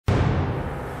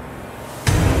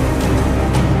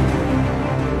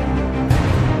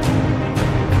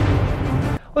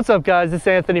What's up guys, it's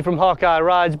Anthony from Hawkeye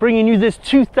Rides bringing you this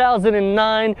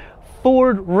 2009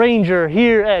 Ford Ranger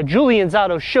here at Julian's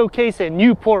Auto Showcase at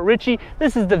New Port Richey.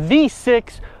 This is the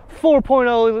V6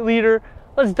 4.0 liter.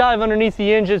 Let's dive underneath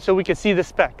the engine so we can see the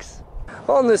specs.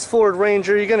 On this Ford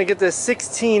Ranger, you're going to get this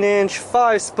 16-inch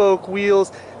 5-spoke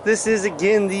wheels. This is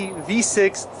again the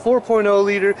V6 4.0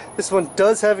 liter. This one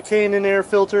does have a K&N air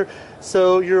filter,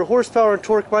 so your horsepower and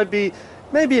torque might be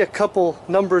maybe a couple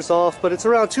numbers off, but it's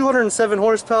around 207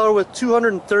 horsepower with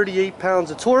 238 pounds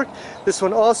of torque. This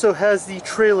one also has the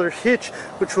trailer hitch,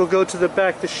 which we'll go to the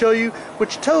back to show you,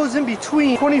 which tows in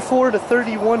between 24 to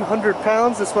 3,100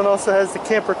 pounds. This one also has the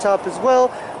camper top as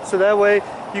well, so that way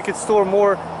you can store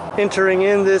more entering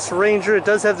in this Ranger. It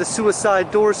does have the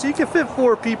suicide door, so you can fit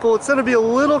 4 people. It's going to be a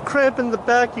little cramped in the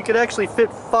back. You could actually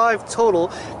fit 5 total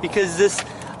because this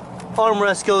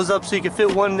armrest goes up so you can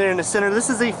fit one there in the center. This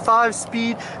is a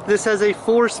 5-speed. This has a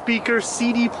 4-speaker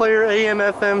CD player, AM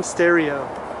FM stereo.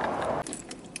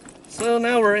 So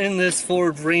now we're in this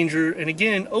Ford Ranger, and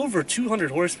again, over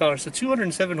 200 horsepower, so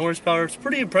 207 horsepower. It's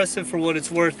pretty impressive for what it's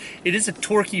worth. It is a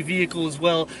torquey vehicle as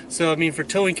well, so I mean, for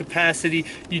towing capacity,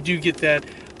 you do get that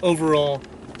overall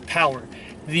power.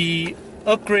 The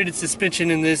upgraded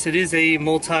suspension in this, it is a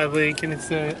multi-link and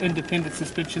it's an independent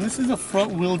suspension. This is a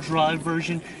front-wheel drive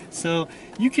version, so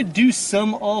you could do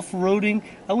some off-roading.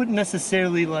 I wouldn't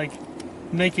necessarily like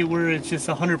make it where it's just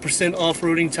 100%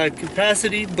 off-roading type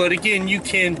capacity, but again, you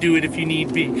can do it if you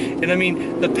need be. And I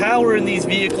mean, the power in these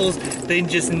vehicles, they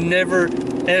just never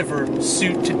ever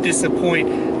suit to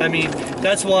disappoint. I mean,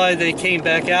 that's why they came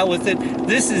back out with it.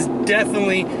 This is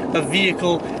definitely a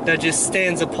vehicle that just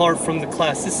stands apart from the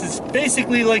class. This is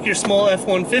basically like your small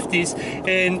F-150s,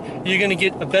 and you're gonna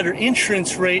get a better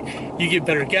entrance rate, you get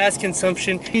better gas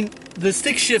consumption. I mean, the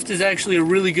stick shift is actually a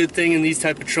really good thing in these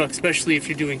type of trucks, especially if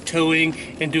you're doing towing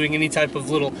and doing any type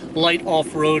of little light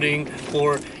off-roading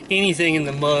or anything in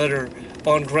the mud or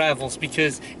on gravels,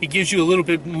 because it gives you a little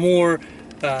bit more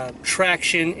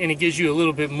traction and it gives you a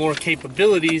little bit more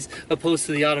capabilities opposed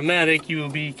to the automatic. You will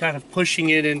be kind of pushing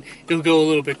it and it'll go a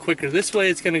little bit quicker. This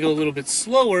way it's going to go a little bit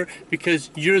slower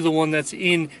because you're the one that's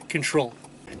in control.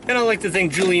 And I'd like to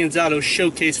thank Julian's Auto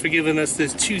Showcase for giving us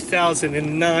this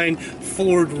 2009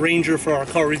 Ford Ranger for our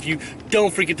car review.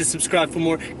 Don't forget to subscribe for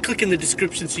more. Click in the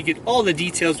description so you get all the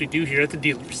details we do here at the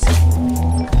dealers.